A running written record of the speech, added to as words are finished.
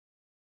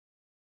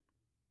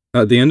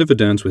At the end of A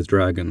Dance with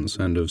Dragons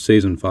and of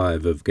Season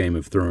 5 of Game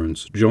of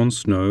Thrones, Jon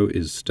Snow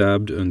is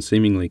stabbed and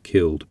seemingly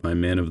killed by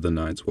men of the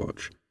Night's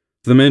Watch.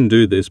 The men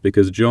do this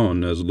because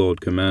Jon, as Lord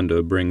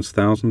Commander, brings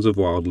thousands of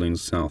wildlings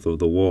south of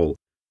the Wall.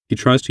 He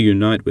tries to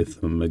unite with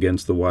them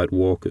against the White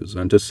Walkers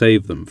and to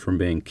save them from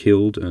being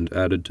killed and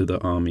added to the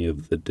army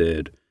of the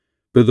dead.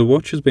 But the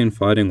Watch has been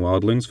fighting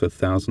wildlings for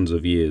thousands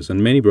of years,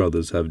 and many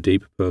brothers have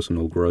deep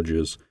personal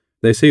grudges.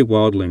 They see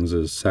wildlings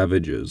as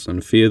savages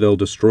and fear they'll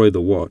destroy the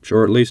Watch,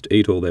 or at least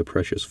eat all their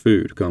precious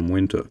food come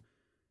winter.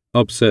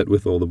 Upset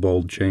with all the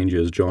bold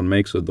changes Jon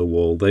makes at the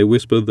Wall, they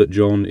whisper that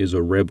Jon is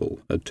a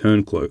rebel, a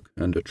turncloak,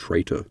 and a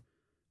traitor.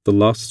 The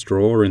last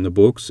straw in the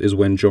books is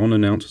when Jon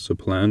announces a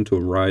plan to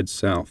ride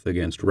south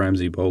against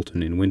Ramsay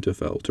Bolton in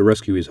Winterfell to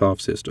rescue his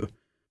half-sister.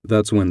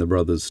 That's when the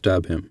brothers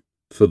stab him,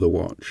 for the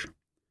Watch.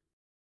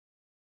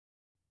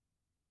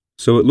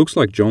 So it looks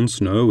like Jon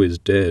Snow is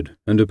dead,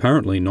 and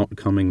apparently not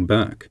coming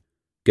back.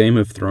 Game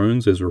of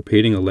Thrones is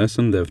repeating a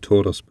lesson they've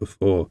taught us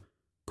before.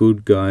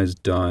 Good guys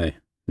die.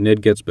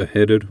 Ned gets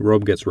beheaded,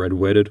 Robb gets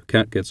red-wedded,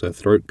 Cat gets her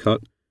throat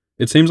cut.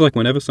 It seems like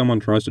whenever someone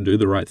tries to do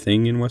the right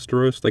thing in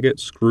Westeros, they get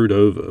screwed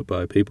over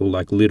by people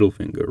like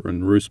Littlefinger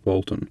and Roose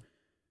Bolton.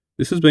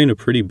 This has been a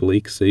pretty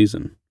bleak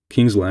season.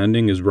 King's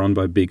Landing is run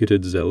by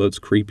bigoted zealots,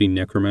 creepy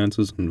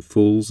necromancers and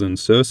fools, and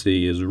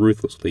Cersei is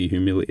ruthlessly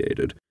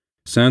humiliated.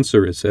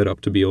 Sansa is set up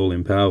to be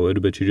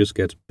all-empowered, but she just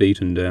gets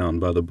beaten down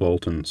by the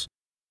Boltons.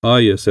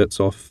 Arya sets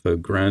off a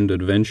grand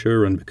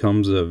adventure and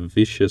becomes a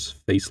vicious,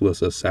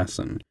 faceless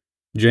assassin.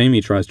 Jaime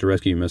tries to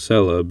rescue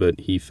Myrcella, but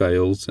he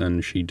fails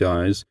and she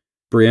dies.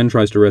 Brienne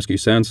tries to rescue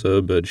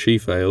Sansa, but she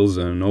fails,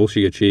 and all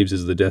she achieves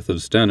is the death of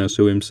Stannis,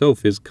 who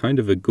himself is kind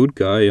of a good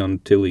guy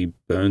until he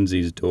burns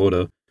his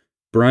daughter.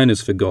 Bran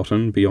is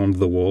forgotten beyond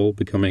the Wall,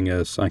 becoming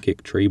a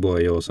psychic tree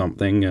boy or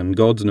something, and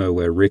gods know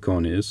where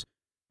Rickon is.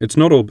 It's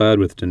not all bad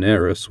with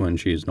Daenerys when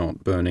she's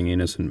not burning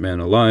innocent men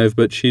alive,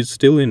 but she's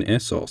still in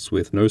Essos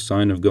with no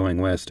sign of going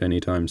west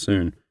anytime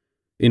soon.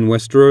 In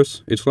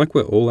Westeros, it's like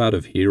we're all out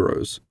of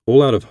heroes,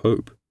 all out of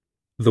hope.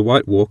 The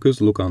White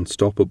Walkers look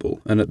unstoppable,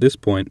 and at this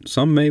point,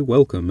 some may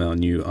welcome our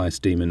new Ice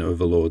Demon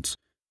overlords.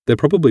 They're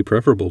probably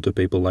preferable to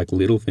people like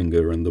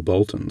Littlefinger and the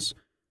Boltons.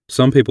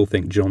 Some people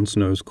think Jon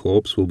Snow's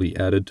corpse will be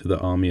added to the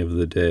army of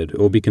the dead,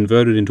 or be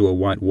converted into a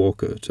White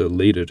Walker to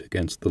lead it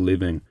against the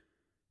living.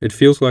 It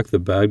feels like the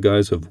bad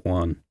guys have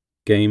won.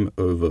 Game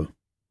over.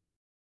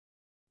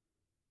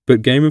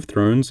 But Game of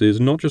Thrones is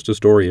not just a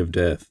story of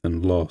death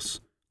and loss.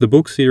 The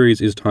book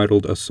series is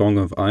titled A Song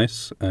of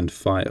Ice and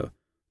Fire.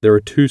 There are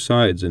two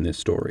sides in this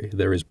story.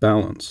 There is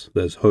balance,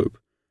 there's hope,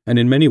 and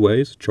in many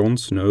ways, Jon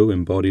Snow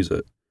embodies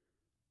it.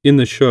 In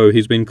the show,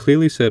 he's been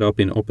clearly set up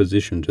in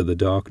opposition to the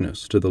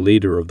darkness, to the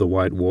leader of the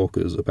White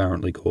Walkers,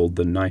 apparently called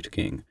the Night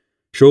King.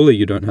 Surely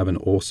you don't have an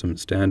awesome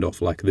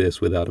standoff like this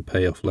without a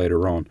payoff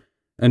later on.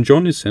 And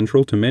Jon is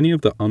central to many of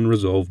the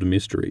unresolved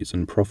mysteries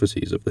and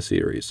prophecies of the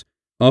series.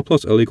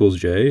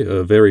 R+L=J,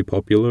 a very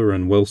popular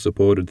and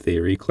well-supported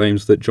theory,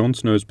 claims that Jon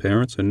Snow's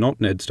parents are not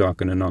Ned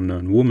Stark and an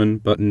unknown woman,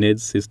 but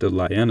Ned's sister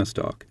Lyanna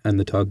Stark and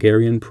the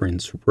Targaryen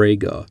prince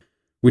Rhaegar,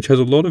 which has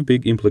a lot of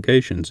big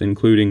implications,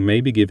 including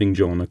maybe giving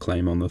Jon a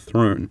claim on the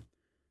throne.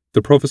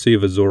 The prophecy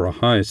of Azor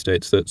Ahai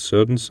states that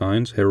certain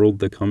signs herald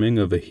the coming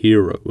of a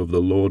hero of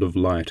the Lord of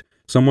Light,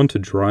 someone to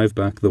drive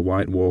back the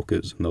White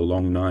Walkers in the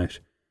long night.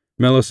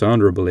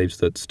 Melisandre believes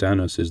that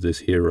Stannis is this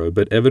hero,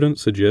 but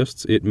evidence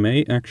suggests it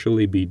may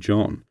actually be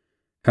Jon.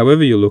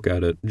 However you look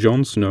at it,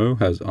 Jon Snow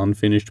has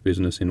unfinished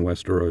business in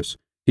Westeros.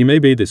 He may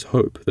be this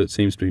hope that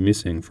seems to be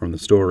missing from the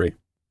story.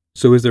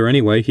 So is there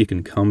any way he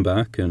can come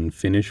back and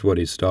finish what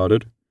he's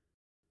started?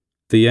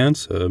 The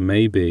answer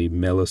may be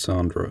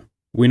Melisandre.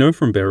 We know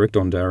from Beric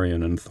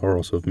Dondarrion and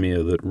Thoros of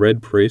Myr that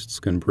red priests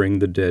can bring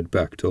the dead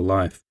back to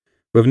life.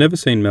 We've never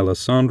seen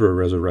Melisandre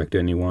resurrect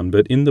anyone,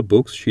 but in the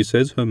books she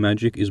says her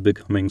magic is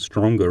becoming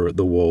stronger at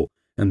the Wall,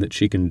 and that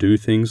she can do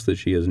things that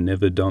she has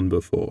never done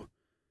before.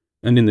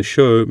 And in the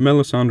show,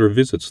 Melisandre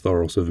visits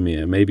Thoros of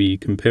Myr, maybe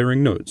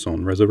comparing notes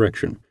on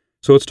resurrection.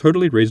 So it's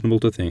totally reasonable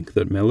to think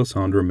that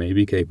Melisandre may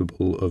be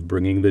capable of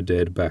bringing the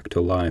dead back to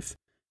life.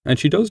 And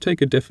she does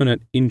take a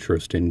definite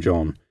interest in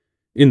Jon.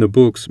 In the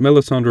books,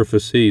 Melisandre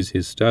foresees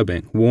his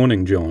stabbing,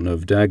 warning Jon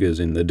of daggers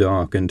in the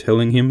dark and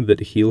telling him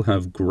that he'll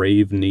have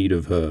grave need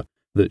of her,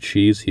 that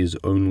she's his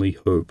only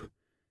hope.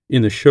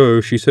 In the show,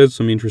 she says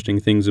some interesting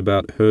things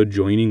about her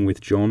joining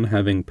with Jon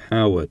having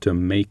power to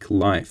make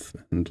life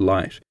and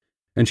light,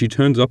 and she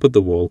turns up at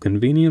the Wall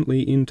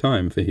conveniently in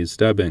time for his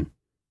stabbing.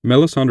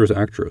 Melisandre's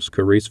actress,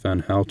 Carice Van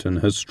Houten,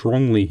 has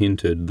strongly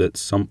hinted that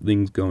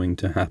something's going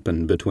to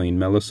happen between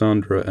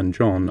Melisandre and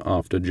Jon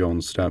after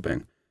Jon's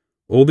stabbing.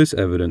 All this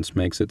evidence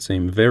makes it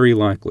seem very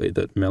likely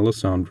that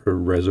Melisandre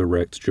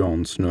resurrects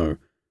Jon Snow,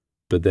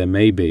 but there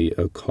may be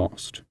a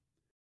cost.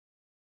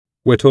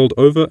 We're told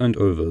over and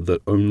over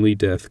that only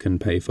death can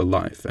pay for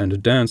life,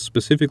 and Dance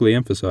specifically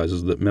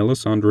emphasizes that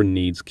Melisandre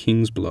needs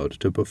king's blood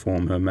to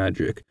perform her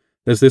magic.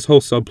 There's this whole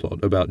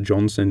subplot about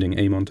Jon sending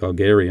Aemon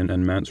Targaryen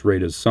and Mance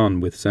Rayder's son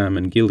with Sam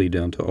and Gilly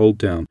down to Old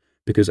Town,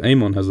 because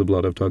Aemon has the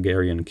blood of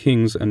Targaryen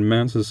kings and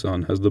Mance's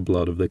son has the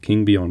blood of the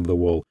king beyond the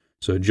wall,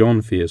 so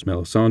Jon fears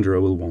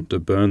Melisandre will want to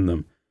burn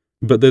them.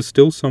 But there's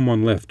still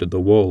someone left at the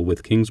wall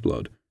with king's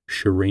blood,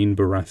 Shireen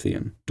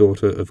Baratheon,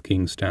 daughter of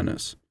King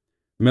Stannis.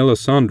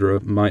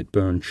 Melisandre might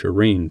burn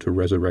Shireen to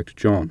resurrect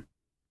Jon.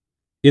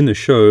 In the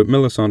show,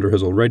 Melisandre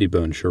has already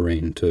burned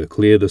Shireen to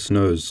clear the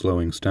snows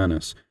slowing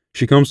Stannis.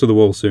 She comes to the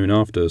wall soon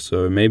after,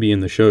 so maybe in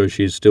the show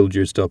she's still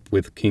juiced up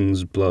with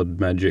king's blood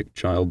magic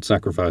child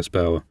sacrifice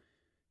power.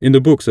 In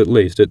the books at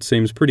least, it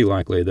seems pretty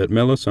likely that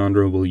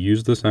Melisandre will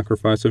use the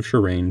sacrifice of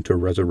Shireen to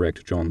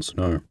resurrect Jon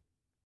Snow.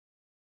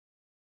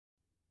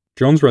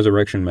 Jon's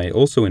resurrection may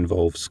also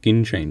involve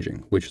skin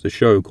changing, which the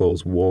show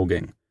calls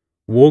warging.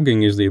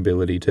 Warging is the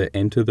ability to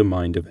enter the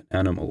mind of an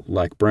animal,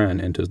 like Bran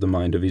enters the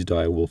mind of his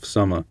direwolf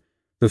Summer.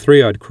 The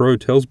three-eyed crow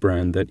tells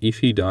Bran that if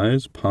he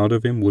dies, part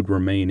of him would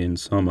remain in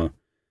Summer.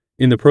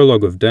 In the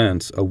prologue of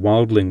Dance, a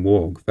wildling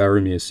warg,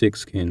 Varamir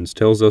Sixskins,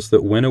 tells us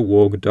that when a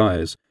warg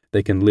dies,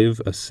 they can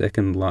live a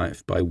second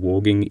life by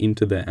warging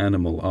into their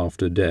animal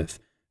after death,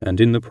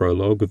 and in the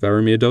prologue,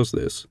 Varamir does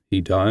this.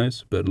 He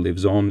dies, but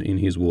lives on in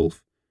his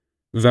wolf.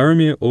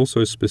 Varamir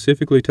also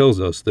specifically tells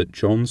us that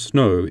Jon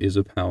Snow is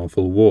a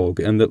powerful warg,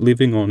 and that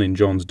living on in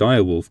Jon's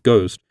direwolf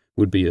ghost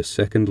would be a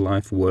second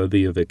life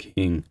worthy of a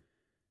king.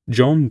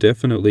 Jon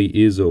definitely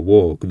is a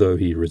warg, though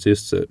he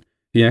resists it.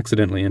 He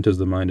accidentally enters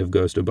the mind of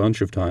Ghost a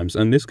bunch of times,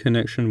 and this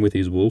connection with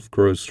his wolf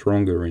grows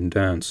stronger in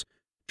Dance.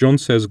 Jon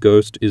says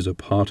Ghost is a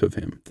part of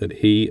him, that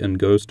he and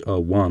Ghost are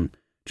one,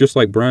 just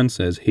like Bran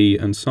says he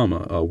and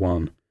Summer are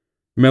one.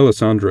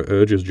 Melisandre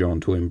urges Jon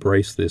to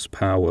embrace this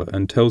power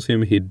and tells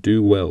him he'd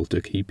do well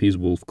to keep his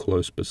wolf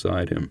close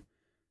beside him.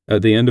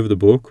 At the end of the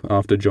book,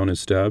 after Jon is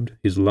stabbed,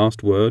 his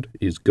last word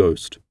is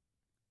Ghost.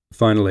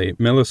 Finally,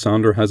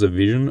 Melisandre has a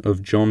vision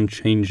of Jon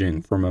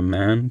changing from a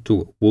man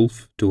to a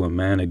wolf to a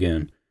man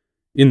again.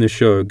 In the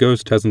show,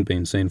 Ghost hasn't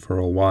been seen for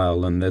a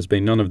while, and there's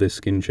been none of this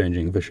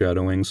skin-changing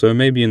foreshadowing, so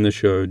maybe in the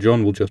show,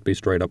 Jon will just be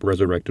straight-up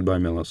resurrected by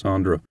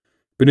Melisandre.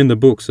 But in the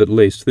books, at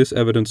least, this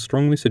evidence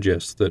strongly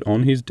suggests that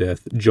on his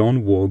death,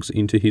 Jon wargs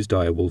into his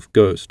direwolf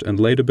Ghost, and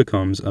later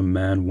becomes a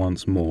man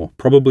once more,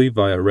 probably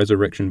via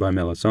resurrection by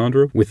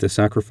Melisandre with the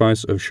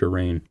sacrifice of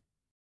Shireen.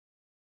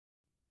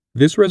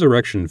 This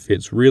resurrection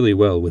fits really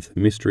well with the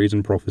mysteries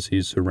and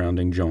prophecies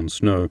surrounding Jon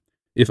Snow.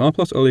 If R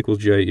plus L equals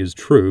J is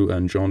true,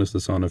 and Jon is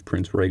the son of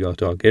Prince Rhaegar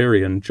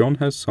Targaryen, Jon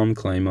has some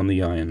claim on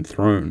the Iron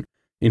Throne.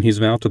 In his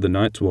vow to the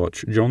Night's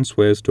Watch, Jon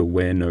swears to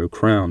wear no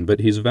crown, but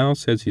his vow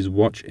says his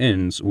watch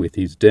ends with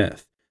his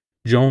death.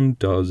 Jon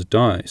does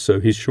die, so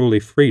he's surely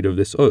freed of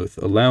this oath,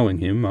 allowing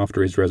him,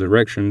 after his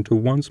resurrection, to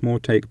once more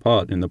take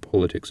part in the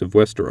politics of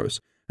Westeros,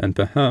 and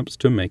perhaps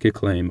to make a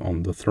claim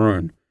on the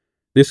throne.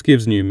 This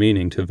gives new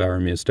meaning to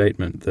Varamir's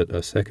statement that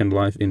a second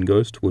life in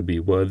Ghost would be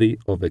worthy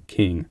of a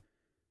king.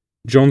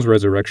 Jon's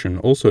resurrection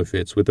also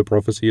fits with the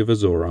prophecy of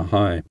Azor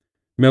Ahai.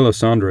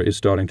 Melisandre is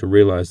starting to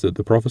realize that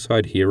the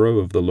prophesied hero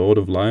of the Lord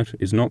of Light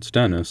is not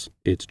Stannis,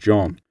 it's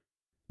Jon.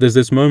 There's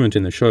this moment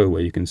in the show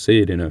where you can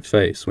see it in her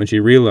face, when she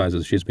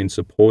realizes she's been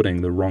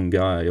supporting the wrong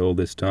guy all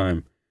this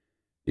time.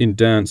 In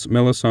Dance,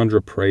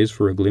 Melisandre prays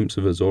for a glimpse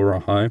of Azor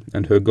Ahai,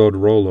 and her god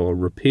R'hllor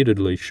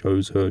repeatedly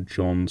shows her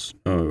Jon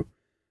Snow.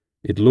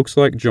 It looks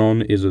like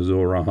Jon is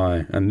Azor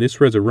Ahai, and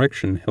this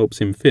resurrection helps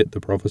him fit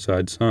the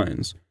prophesied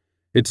signs.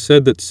 It's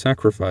said that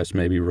sacrifice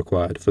may be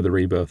required for the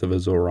rebirth of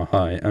Azor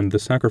Ahai, and the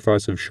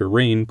sacrifice of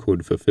Shireen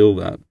could fulfill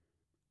that.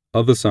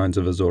 Other signs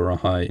of Azor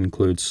Ahai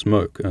include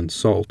smoke and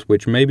salt,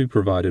 which may be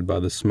provided by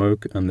the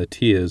smoke and the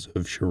tears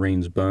of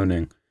Shireen's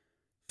burning.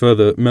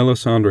 Further,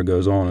 Melisandre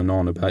goes on and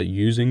on about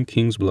using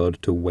king's blood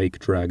to wake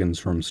dragons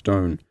from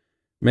stone.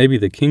 Maybe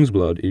the king's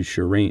blood is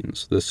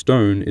Shireen's, the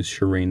stone is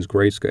Shireen's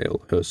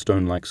grayscale, her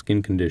stone-like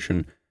skin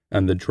condition,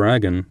 and the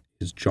dragon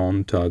is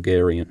Jon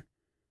Targaryen.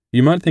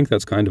 You might think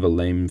that's kind of a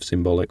lame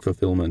symbolic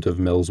fulfillment of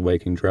Mel's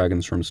waking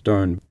dragons from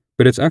stone,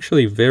 but it's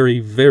actually very,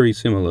 very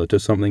similar to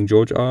something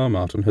George R.R.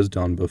 Martin has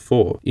done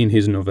before in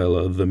his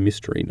novella The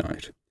Mystery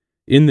Knight.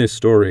 In this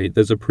story,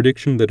 there's a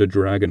prediction that a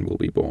dragon will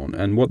be born,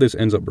 and what this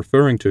ends up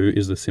referring to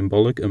is the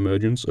symbolic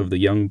emergence of the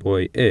young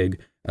boy Egg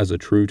as a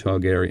true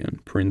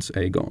Targaryen, Prince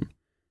Aegon.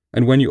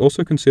 And when you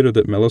also consider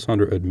that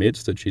Melisandre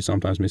admits that she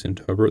sometimes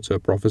misinterprets her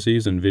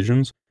prophecies and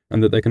visions,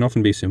 and that they can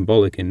often be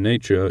symbolic in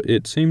nature,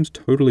 it seems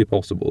totally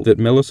possible that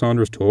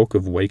Melisandre's talk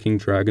of waking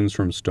dragons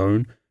from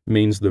stone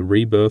means the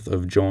rebirth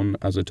of Jon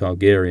as a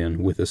Targaryen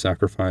with the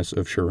sacrifice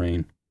of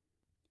Shireen.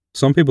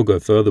 Some people go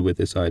further with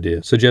this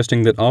idea,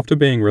 suggesting that after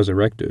being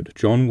resurrected,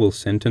 Jon will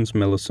sentence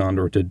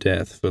Melisandre to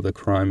death for the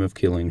crime of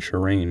killing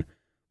Shireen.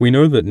 We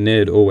know that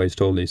Ned always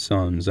told his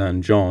sons,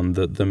 and Jon,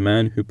 that the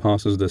man who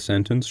passes the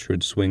sentence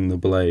should swing the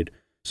blade,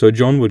 so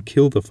Jon would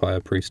kill the Fire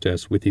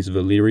Priestess with his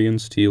Valyrian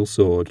steel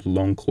sword,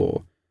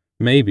 Longclaw.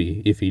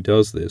 Maybe, if he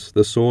does this,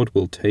 the sword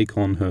will take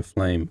on her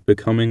flame,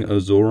 becoming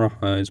Azor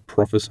Ahai's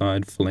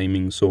prophesied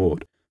flaming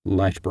sword,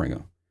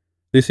 Lightbringer.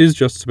 This is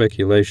just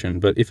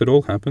speculation, but if it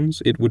all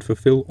happens, it would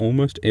fulfill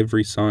almost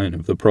every sign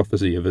of the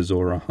prophecy of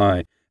Azor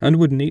Ahai, and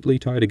would neatly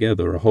tie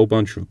together a whole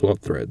bunch of plot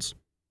threads.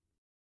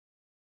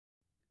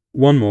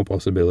 One more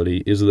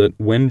possibility is that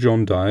when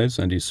Jon dies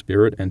and his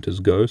spirit enters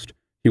Ghost,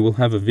 he will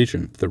have a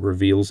vision that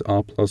reveals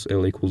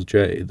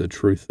R+L=J, the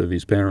truth of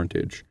his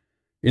parentage.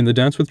 In the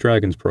Dance with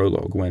Dragons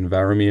prologue, when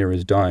Varamir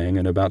is dying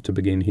and about to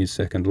begin his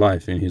second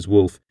life in his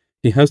wolf,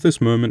 he has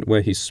this moment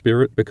where his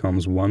spirit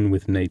becomes one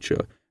with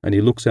nature, and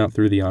he looks out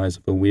through the eyes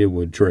of a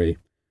weirwood tree.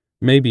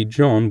 Maybe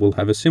Jon will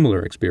have a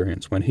similar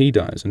experience when he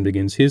dies and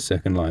begins his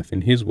second life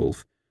in his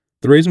wolf.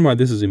 The reason why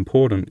this is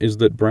important is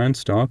that Bran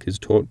Stark is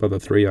taught by the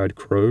three-eyed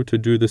crow to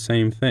do the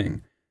same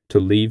thing, to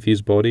leave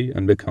his body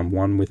and become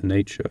one with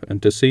nature,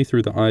 and to see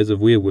through the eyes of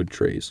weirwood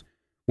trees.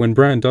 When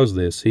Bran does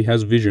this, he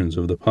has visions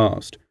of the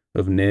past,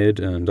 of Ned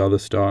and other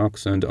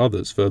Starks and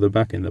others further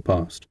back in the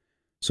past.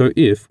 So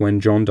if, when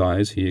Jon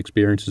dies, he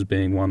experiences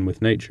being one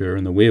with nature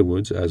and the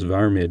weirwoods, as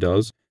Varamir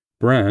does,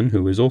 Bran,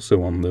 who is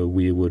also on the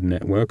weirwood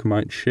network,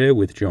 might share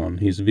with Jon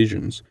his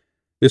visions.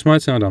 This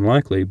might sound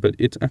unlikely, but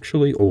it's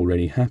actually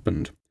already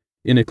happened.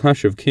 In A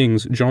Clash of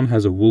Kings, Jon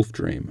has a wolf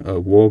dream, a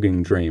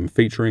warging dream,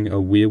 featuring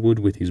a weirwood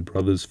with his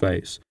brother's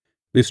face.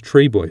 This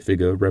tree boy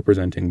figure,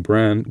 representing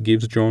Bran,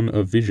 gives Jon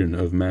a vision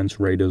of Mance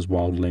Rayder's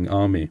wildling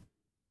army.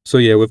 So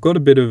yeah, we've got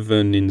a bit of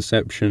an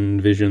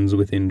Inception, visions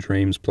within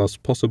dreams plus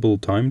possible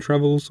time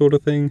travel sort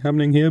of thing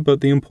happening here,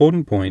 but the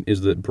important point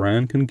is that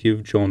Bran can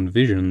give Jon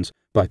visions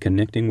by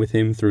connecting with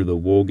him through the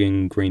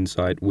warging,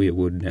 greensight,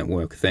 weirwood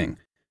network thing.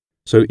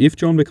 So if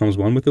Jon becomes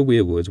one with the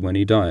weirwoods when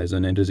he dies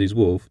and enters his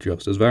wolf,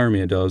 just as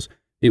Varamir does,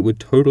 it would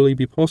totally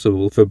be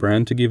possible for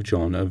Bran to give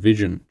Jon a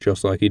vision,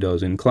 just like he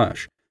does in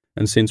Clash.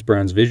 And since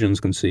Bran's visions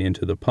can see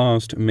into the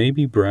past,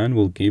 maybe Bran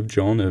will give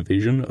Jon a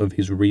vision of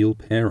his real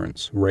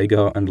parents,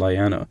 Rhaegar and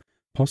Lyanna,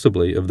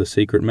 possibly of the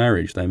secret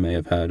marriage they may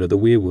have had at the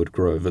Weirwood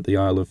Grove at the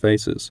Isle of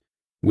Faces.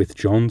 With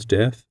Jon's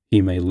death,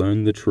 he may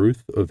learn the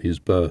truth of his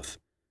birth.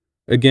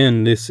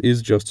 Again, this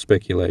is just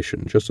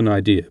speculation, just an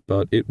idea,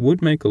 but it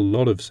would make a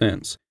lot of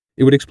sense.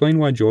 It would explain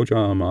why George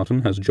R. R.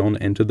 Martin has Jon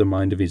enter the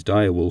mind of his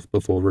direwolf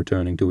before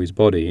returning to his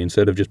body,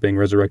 instead of just being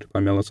resurrected by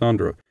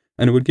Melisandre,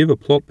 and it would give a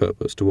plot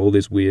purpose to all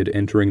this weird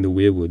entering the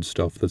weirwood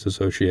stuff that's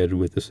associated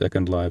with the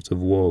second lives of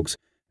wargs,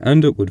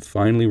 and it would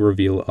finally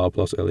reveal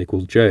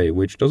R+L=J,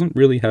 which doesn't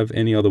really have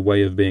any other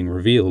way of being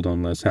revealed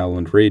unless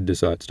Howland Reed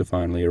decides to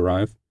finally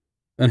arrive.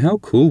 And how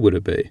cool would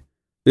it be?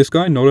 This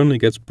guy not only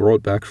gets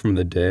brought back from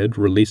the dead,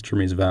 released from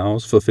his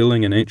vows,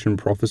 fulfilling an ancient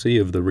prophecy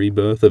of the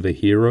rebirth of a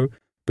hero,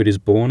 but is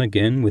born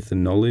again with the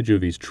knowledge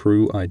of his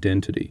true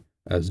identity,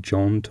 as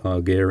Jon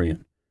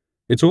Targaryen.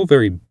 It's all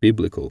very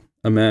biblical.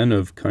 A man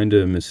of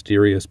kinda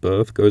mysterious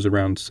birth goes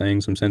around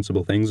saying some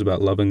sensible things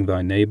about loving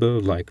thy neighbor,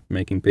 like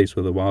making peace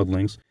with the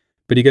wildlings,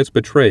 but he gets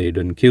betrayed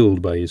and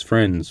killed by his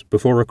friends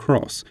before a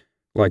cross.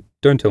 Like,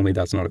 don't tell me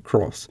that's not a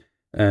cross.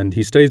 And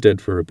he stays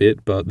dead for a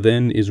bit, but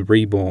then is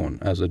reborn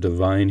as a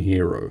divine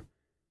hero.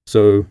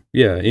 So,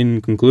 yeah,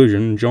 in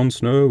conclusion, Jon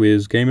Snow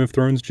is Game of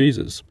Thrones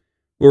Jesus.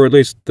 Or at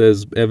least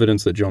there's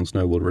evidence that Jon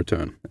Snow will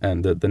return,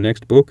 and that the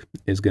next book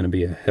is going to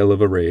be a hell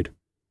of a read.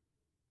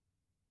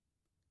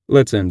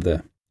 Let's end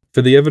there.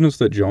 For the evidence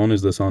that Jon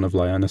is the son of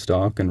Lyanna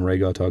Stark and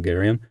Rhaegar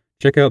Targaryen,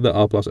 check out the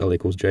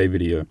R+L=J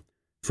video.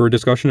 For a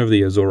discussion of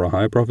the Azor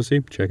Ahai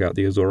prophecy, check out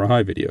the Azor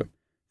Ahai video.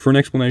 For an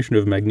explanation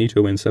of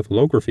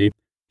magnetoencephalography,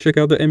 check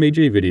out the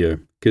MEG video,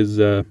 cause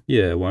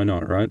yeah, why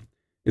not, right?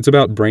 It's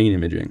about brain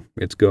imaging.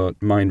 It's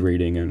got mind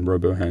reading and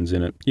robo-hands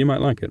in it. You might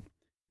like it.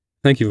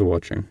 Thank you for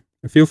watching.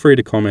 Feel free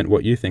to comment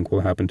what you think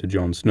will happen to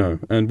Jon Snow,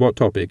 and what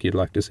topic you'd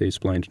like to see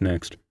explained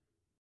next.